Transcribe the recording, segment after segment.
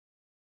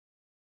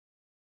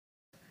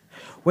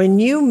When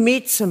you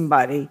meet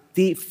somebody,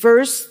 the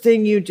first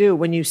thing you do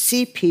when you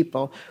see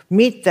people,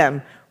 meet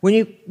them, when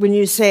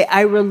you say,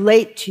 I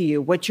relate to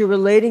you, what you're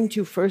relating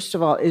to, first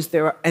of all, is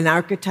there an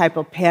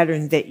archetypal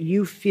pattern that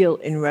you feel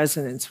in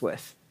resonance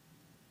with.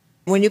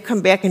 When you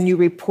come back and you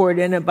report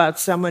in about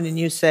someone and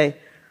you say,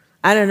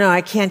 I don't know,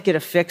 I can't get a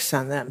fix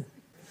on them.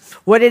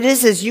 What it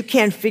is you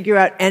can't figure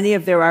out any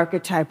of their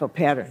archetypal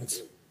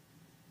patterns.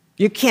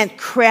 You can't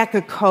crack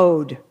a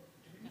code.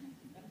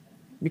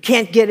 You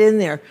can't get in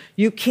there.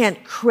 You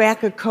can't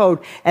crack a code.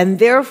 And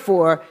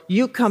therefore,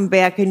 you come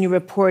back and you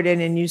report in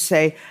and you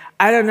say,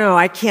 I don't know,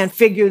 I can't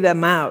figure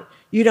them out.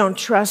 You don't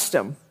trust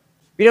them.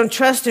 You don't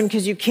trust them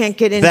because you can't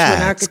get into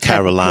an archetypal That's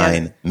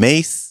Caroline pattern.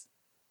 Myss.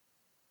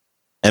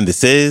 And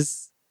this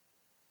is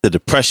the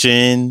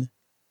Depression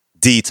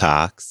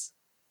Detox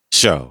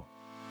Show.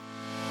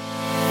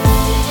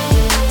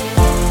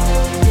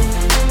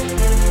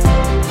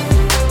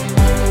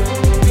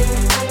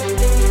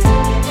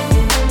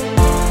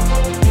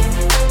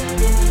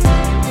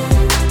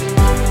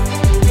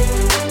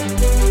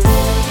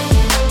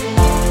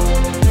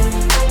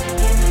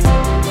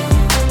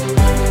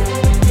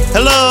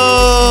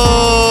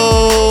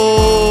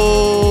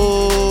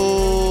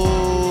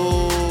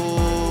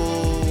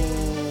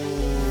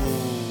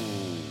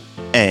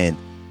 And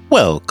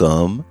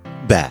welcome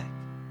back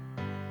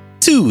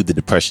to the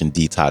Depression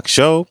Detox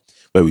Show,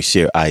 where we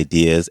share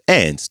ideas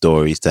and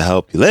stories to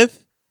help you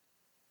live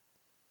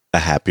a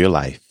happier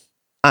life.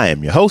 I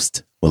am your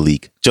host,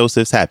 Malik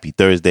Josephs. Happy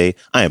Thursday.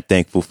 I am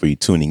thankful for you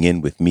tuning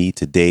in with me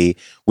today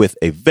with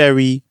a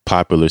very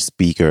popular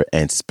speaker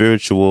and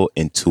spiritual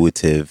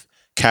intuitive,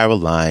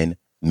 Caroline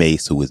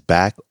Myss, who is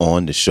back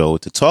on the show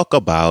to talk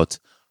about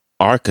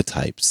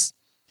archetypes.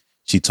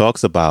 She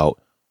talks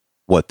about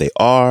what they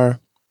are,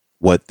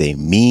 what they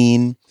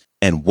mean,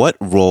 and what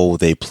role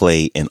they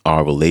play in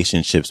our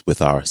relationships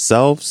with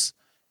ourselves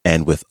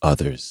and with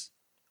others.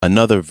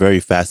 Another very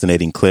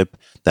fascinating clip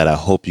that I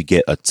hope you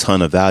get a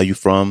ton of value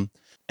from.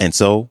 And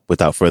so,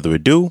 without further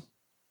ado,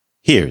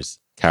 here's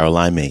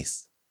Caroline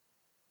Myss.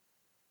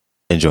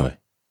 Enjoy.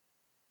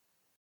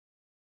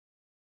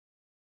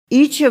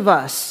 Each of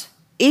us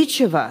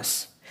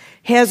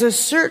has a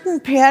certain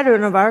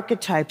pattern of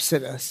archetypes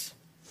in us.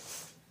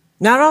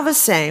 Not all the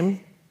same.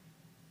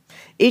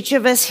 Each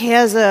of us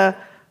has a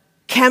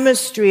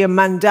chemistry, a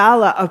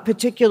mandala of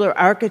particular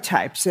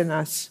archetypes in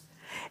us.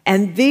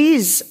 And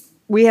these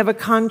we have a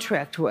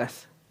contract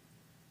with.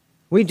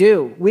 We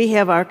do. We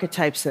have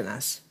archetypes in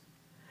us.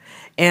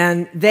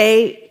 And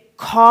they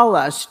call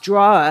us,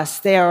 draw us.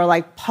 They are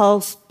like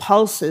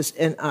pulses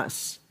in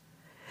us.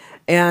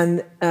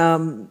 And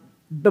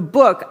the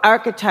book,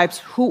 Archetypes,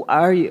 Who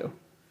Are You?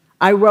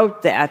 I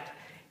wrote that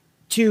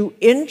to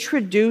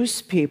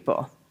introduce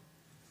people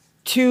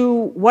to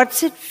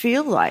what's it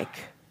feel like?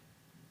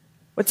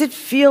 What's it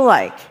feel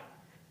like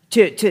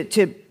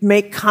to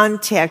make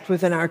contact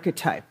with an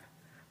archetype?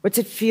 What's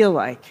it feel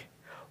like?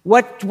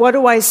 What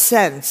do I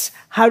sense?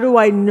 How do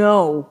I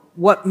know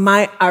what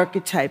my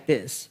archetype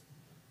is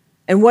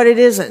and what it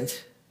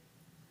isn't?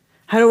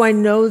 How do I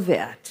know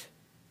that?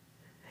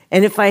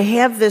 And if I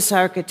have this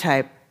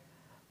archetype,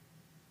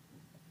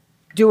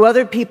 do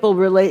other people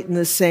relate in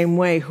the same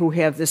way who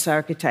have this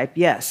archetype?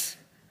 Yes.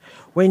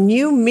 When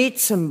you meet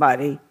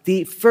somebody,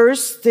 the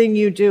first thing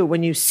you do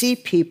when you see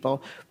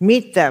people,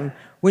 meet them,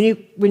 when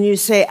you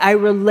say, I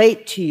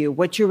relate to you,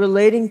 what you're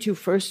relating to,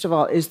 first of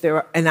all, is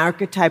there an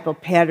archetypal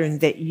pattern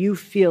that you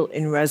feel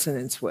in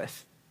resonance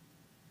with.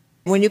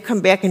 When you come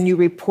back and you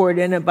report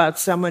in about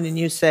someone and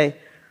you say,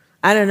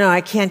 I don't know,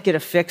 I can't get a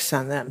fix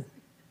on them.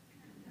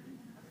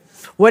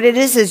 What it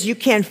is you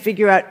can't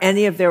figure out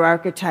any of their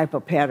archetypal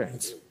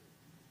patterns.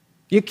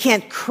 You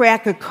can't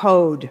crack a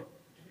code.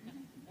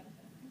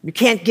 You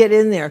can't get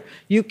in there.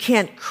 You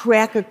can't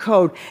crack a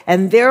code.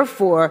 And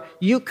therefore,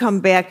 you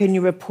come back and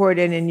you report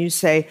in and you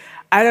say,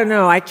 I don't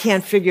know, I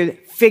can't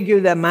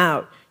figure them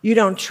out. You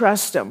don't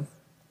trust them.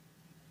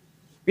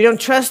 You don't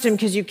trust them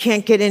because you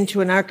can't get into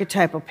an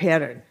archetypal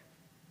pattern.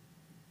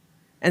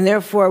 And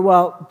therefore,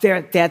 well,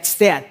 that's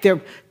that.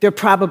 They're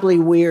probably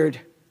weird.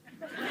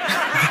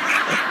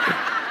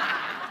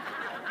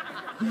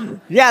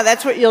 Yeah,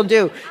 that's what you'll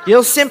do.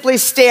 You'll simply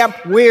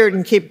stamp weird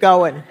and keep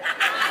going.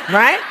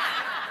 Right?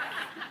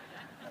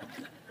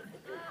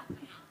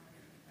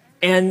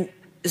 And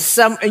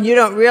you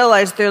don't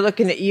realize they're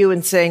looking at you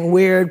and saying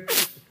weird.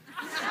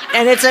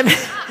 And it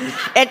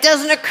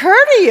doesn't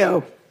occur to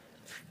you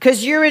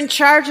because you're in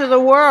charge of the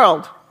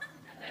world.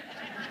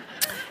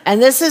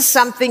 And this is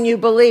something you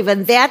believe.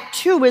 And that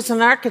too is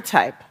an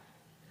archetype.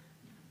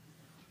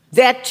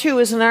 That too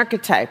is an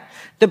archetype.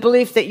 The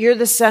belief that you're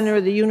the center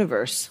of the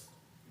universe.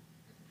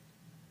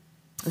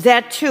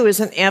 That too is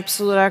an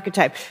absolute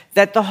archetype.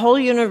 That the whole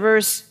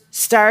universe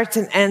starts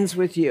and ends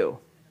with you.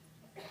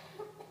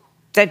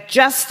 That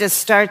justice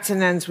starts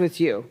and ends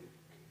with you.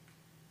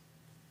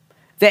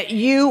 That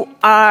you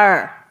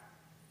are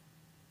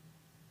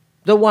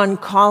the one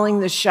calling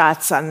the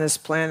shots on this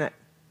planet.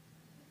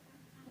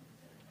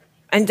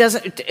 And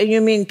you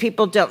mean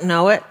people don't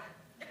know it?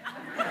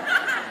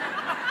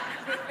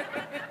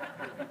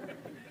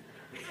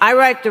 I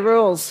write the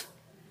rules.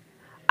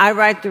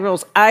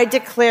 I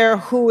declare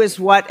who is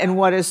what and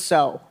what is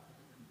so.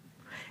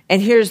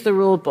 And here's the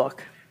rule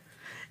book.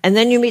 And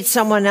then you meet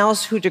someone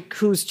else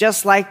who's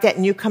just like that,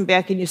 and you come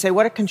back and you say,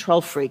 what a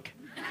control freak.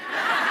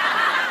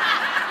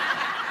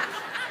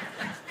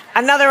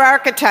 Another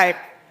archetype.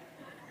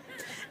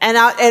 And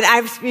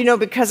I've,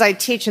 because I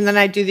teach and then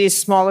I do these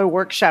smaller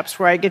workshops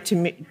where I get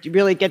to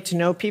really get to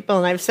know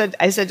people. And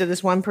I said to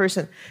this one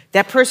person,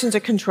 that person's a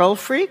control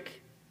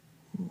freak.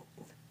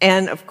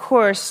 And of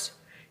course,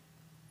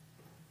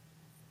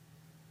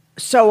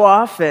 so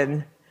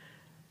often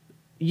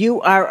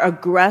you are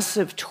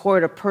aggressive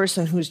toward a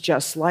person who's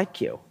just like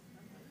you.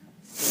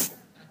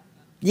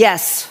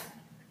 Yes.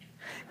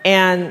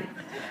 And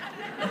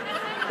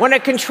when a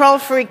control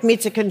freak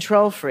meets a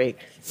control freak,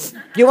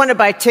 you want to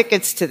buy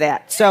tickets to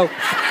that. So,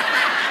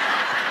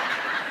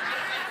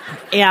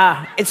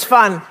 yeah, it's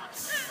fun.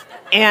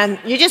 And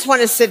you just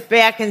want to sit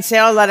back and say,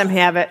 oh, let him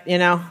have it,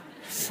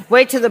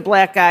 Wait till the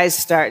black eyes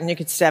start and you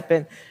can step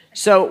in.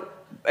 So,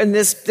 and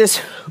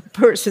this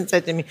person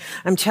said to me,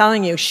 I'm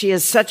telling you, she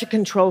is such a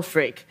control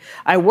freak.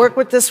 I work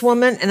with this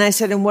woman, and I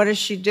said, and what does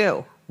she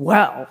do?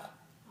 Well,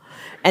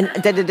 and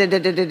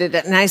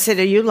and I said,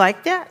 are you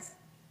like that?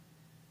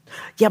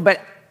 Yeah, but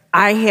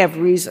I have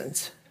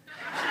reasons.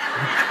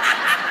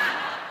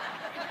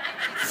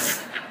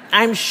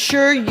 I'm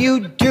sure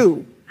you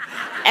do.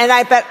 And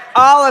I bet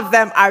all of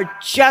them are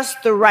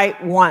just the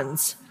right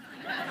ones.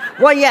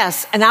 Well,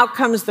 yes, and out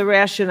comes the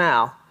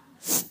rationale.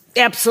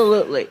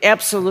 Absolutely.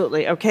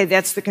 Okay,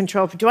 that's the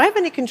control freak. Do I have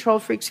any control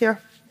freaks here?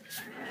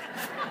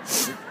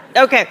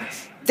 Okay,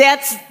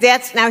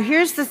 that's now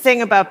here's the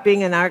thing about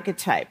being an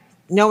archetype,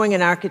 knowing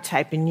an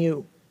archetype in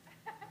you.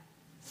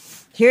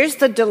 Here's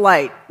the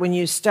delight when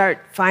you start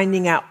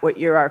finding out what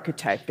your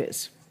archetype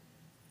is.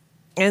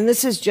 And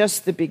this is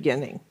just the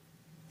beginning.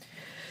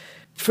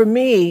 For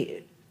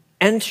me,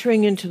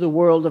 entering into the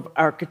world of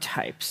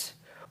archetypes,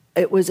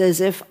 it was as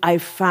if I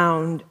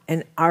found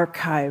an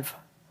archive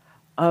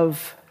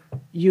of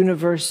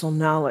universal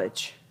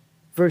knowledge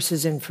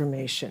versus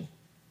information.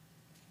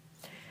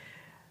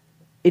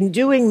 In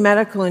doing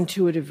medical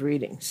intuitive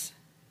readings,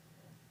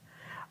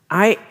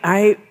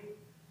 I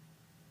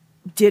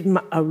did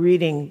a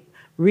reading.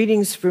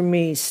 Readings for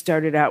me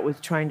started out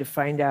with trying to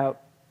find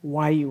out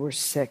why you were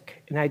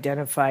sick and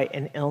identify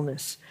an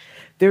illness.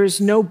 There is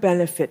no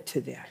benefit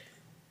to that.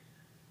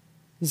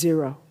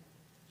 Zero.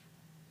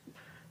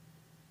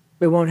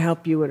 It won't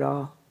help you at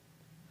all.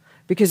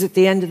 Because at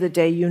the end of the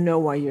day, you know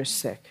why you're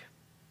sick.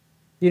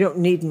 You don't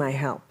need my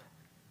help.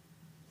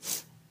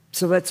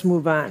 So let's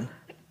move on.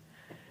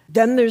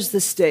 Then there's the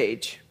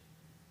stage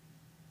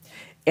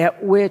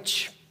at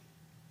which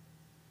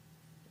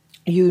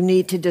you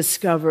need to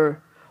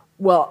discover,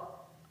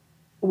 well,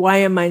 why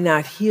am I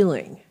not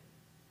healing?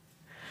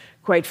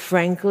 Quite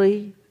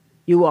frankly,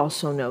 you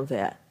also know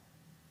that.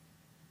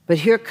 But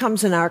here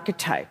comes an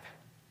archetype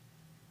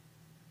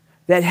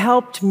that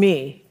helped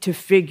me to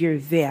figure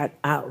that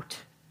out.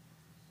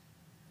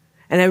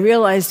 And I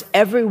realized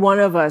every one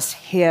of us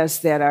has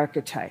that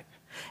archetype.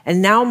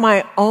 And now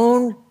my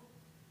own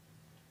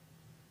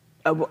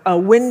a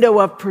window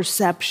of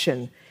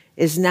perception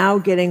is now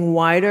getting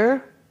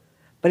wider,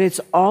 but it's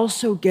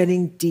also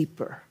getting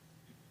deeper.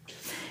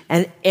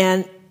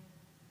 And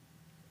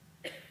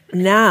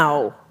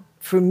now,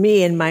 for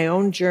me in my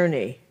own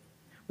journey,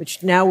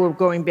 which now we're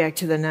going back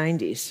to the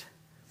 90s,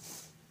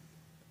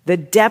 the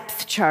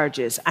depth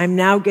charges, I'm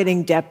now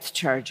getting depth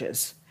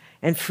charges.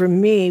 And for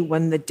me,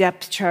 when the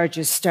depth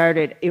charges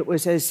started, it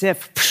was as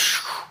if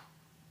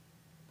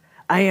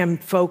I am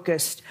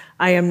focused.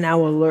 I am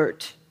now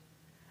alert.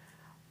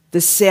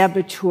 The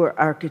saboteur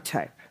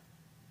archetype.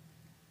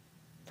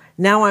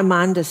 Now I'm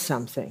onto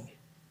something.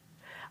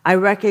 I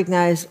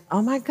recognize,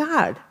 oh my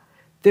God,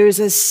 there's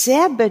a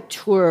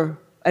saboteur.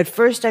 At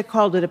first I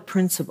called it a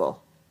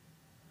principle.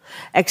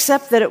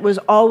 Except that it was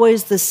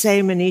always the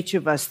same in each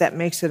of us. That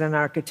makes it an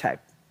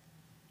archetype.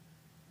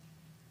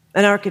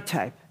 An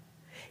archetype.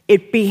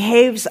 It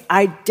behaves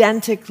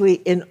identically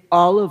in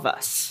all of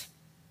us.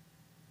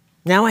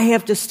 Now I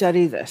have to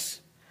study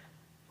this.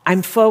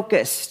 I'm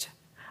focused.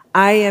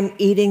 I am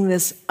eating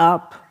this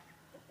up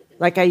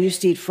like I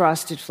used to eat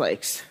Frosted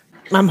Flakes.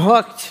 I'm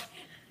hooked.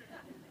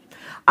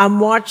 I'm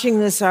watching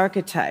this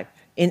archetype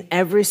in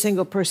every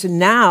single person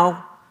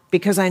now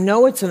because I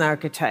know it's an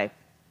archetype.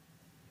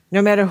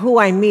 No matter who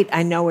I meet,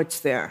 I know it's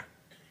there.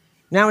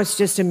 Now it's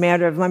just a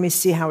matter of, let me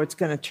see how it's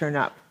going to turn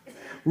up.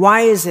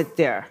 Why is it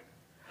there?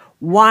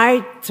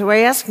 Why? So I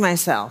ask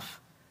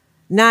myself,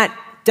 not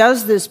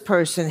does this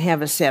person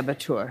have a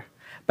saboteur,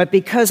 but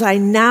because I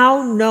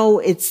now know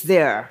it's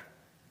there.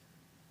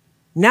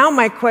 Now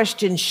my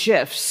question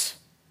shifts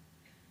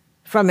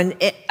from an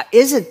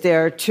is it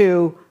there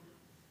to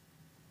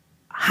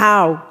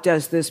how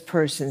does this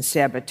person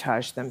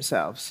sabotage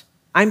themselves?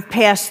 I'm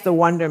past the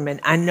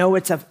wonderment. I know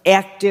it's of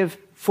active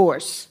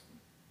force.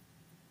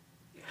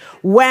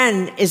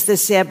 When is the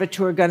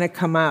saboteur going to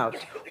come out?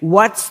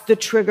 What's the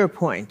trigger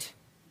point?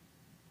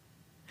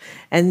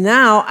 And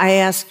now I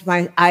ask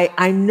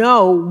I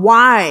know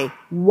why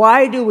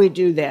Why do we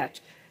do that?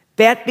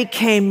 That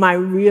became my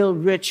real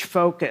rich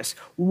focus.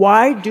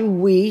 Why do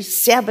we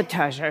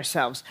sabotage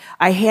ourselves?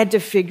 I had to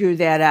figure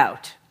that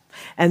out.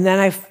 And then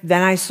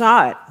I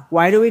saw it.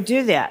 Why do we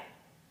do that?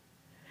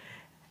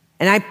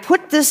 And I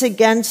put this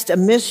against a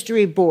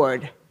mystery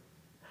board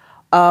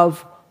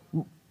of,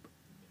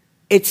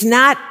 it's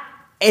not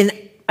an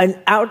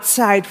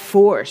outside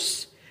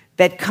force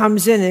that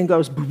comes in and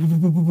goes, boo, boo,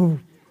 boo, boo, boo.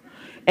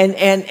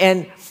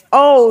 And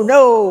oh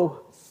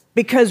no,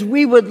 because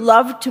we would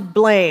love to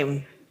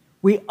blame.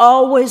 We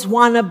always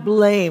want to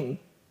blame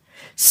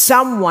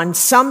someone,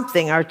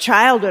 something, our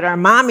childhood, our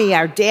mommy,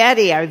 our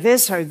daddy, our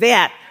this or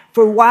that,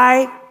 for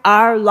why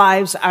our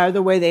lives are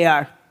the way they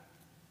are,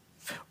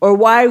 or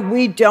why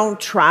we don't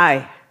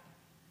try,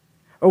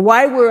 or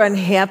why we're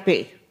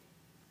unhappy.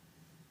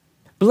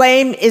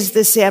 Blame is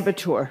the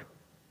saboteur.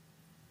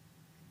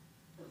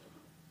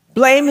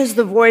 Blame is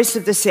the voice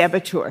of the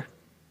saboteur.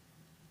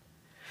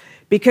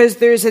 Because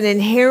there's an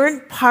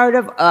inherent part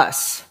of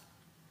us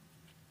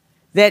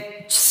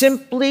that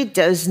simply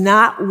does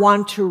not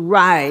want to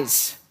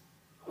rise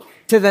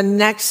to the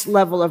next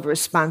level of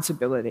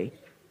responsibility.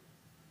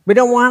 We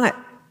don't want it.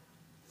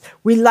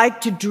 We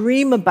like to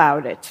dream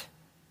about it.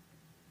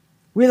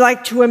 We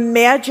like to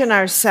imagine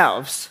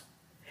ourselves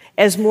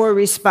as more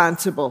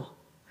responsible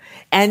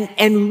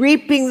and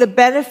reaping the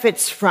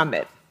benefits from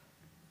it.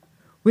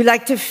 We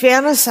like to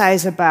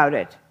fantasize about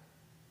it.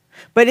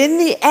 But in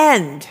the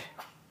end,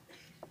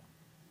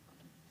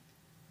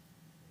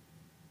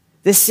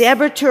 the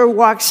saboteur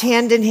walks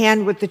hand in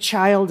hand with the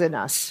child in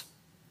us.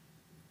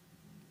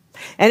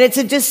 And it's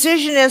a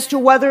decision as to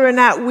whether or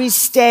not we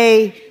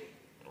stay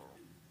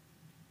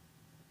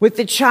with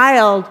the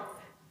child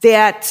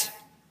that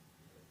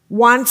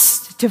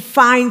wants to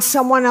find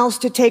someone else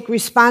to take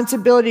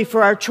responsibility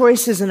for our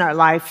choices in our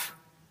life,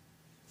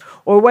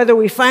 or whether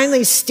we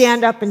finally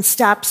stand up and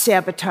stop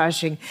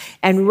sabotaging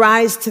and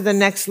rise to the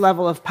next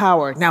level of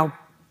power. Now,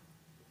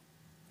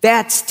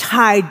 that's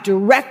tied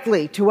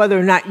directly to whether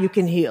or not you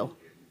can heal.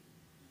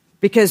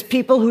 Because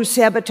people who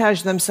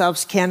sabotage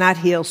themselves cannot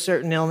heal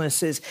certain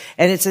illnesses,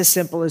 and it's as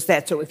simple as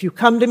that. So if you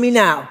come to me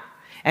now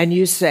and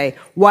you say,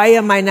 why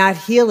am I not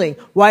healing?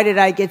 Why did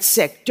I get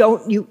sick?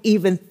 Don't you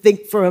even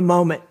think for a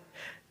moment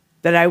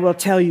that I will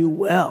tell you,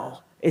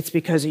 well, it's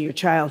because of your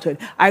childhood.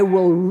 I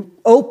will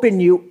open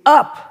you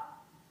up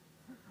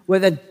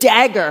with a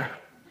dagger.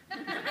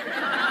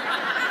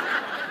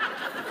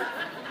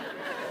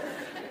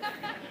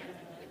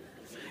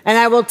 And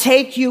I will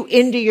take you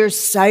into your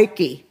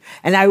psyche,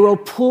 and I will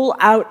pull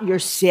out your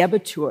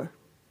saboteur.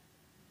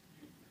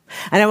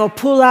 And I will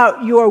pull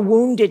out your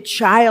wounded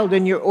child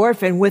and your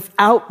orphan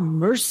without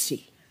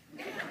mercy.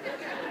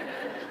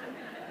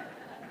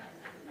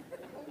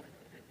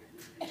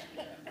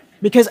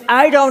 Because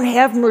I don't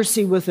have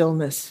mercy with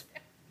illness.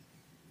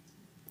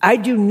 I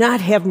do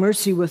not have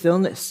mercy with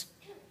illness.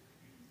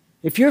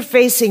 If you're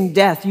facing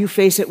death, you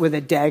face it with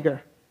a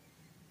dagger.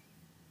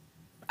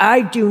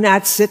 I do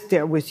not sit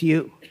there with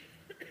you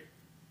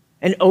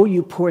and, oh,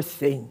 you poor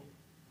thing.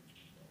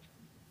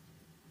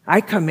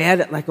 I come at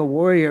it like a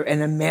warrior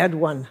and a mad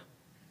one.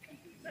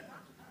 Love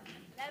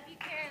you,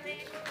 Carolyn.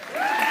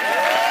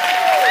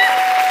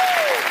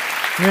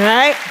 All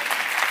right?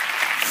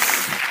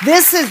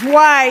 This is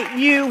why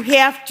you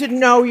have to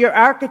know your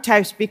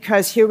archetypes,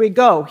 because here we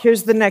go.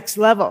 Here's the next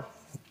level.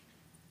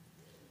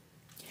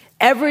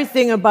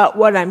 Everything about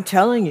what I'm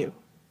telling you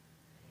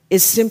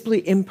is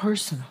simply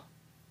impersonal.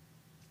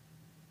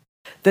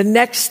 The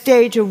next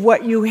stage of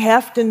what you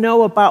have to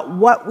know about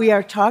what we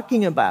are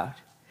talking about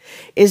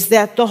is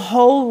that the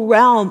whole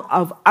realm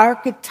of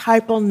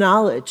archetypal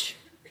knowledge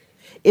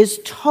is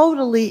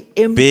totally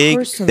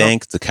impersonal. Big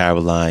thanks to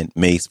Caroline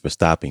Myss for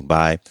stopping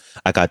by.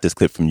 I got this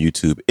clip from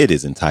YouTube. It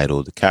is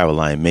entitled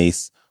Caroline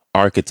Myss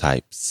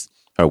Archetypes.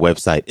 Her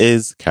website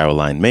is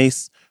Caroline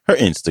Myss. Her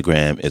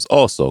Instagram is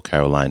also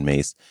Caroline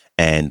Myss.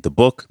 And the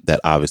book that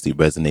obviously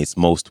resonates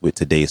most with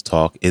today's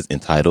talk is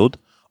entitled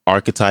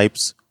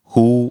Archetypes,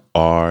 Who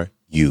Are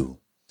You?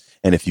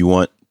 And if you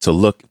want to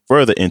look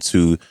further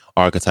into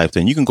archetypes,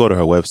 then you can go to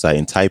her website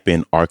and type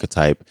in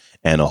archetype,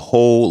 and a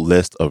whole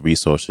list of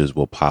resources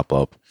will pop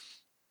up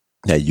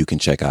that you can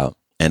check out.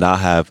 And I'll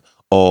have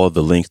all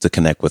the links to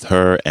connect with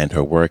her and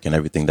her work and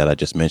everything that I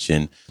just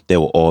mentioned. They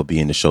will all be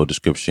in the show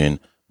description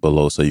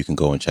below, so you can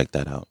go and check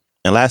that out.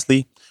 And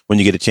lastly, when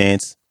you get a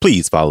chance,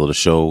 please follow the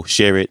show,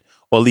 share it,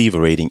 or leave a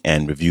rating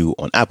and review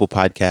on Apple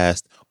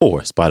Podcasts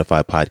or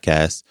Spotify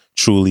Podcasts.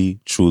 Truly,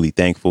 truly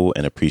thankful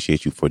and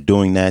appreciate you for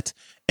doing that.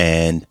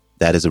 And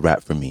that is a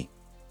wrap for me.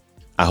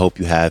 I hope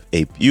you have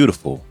a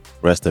beautiful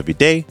rest of your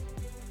day,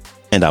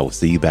 and I will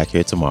see you back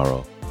here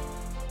tomorrow.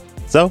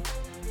 So,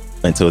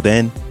 until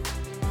then,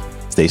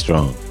 stay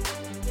strong.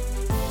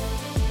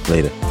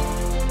 Later.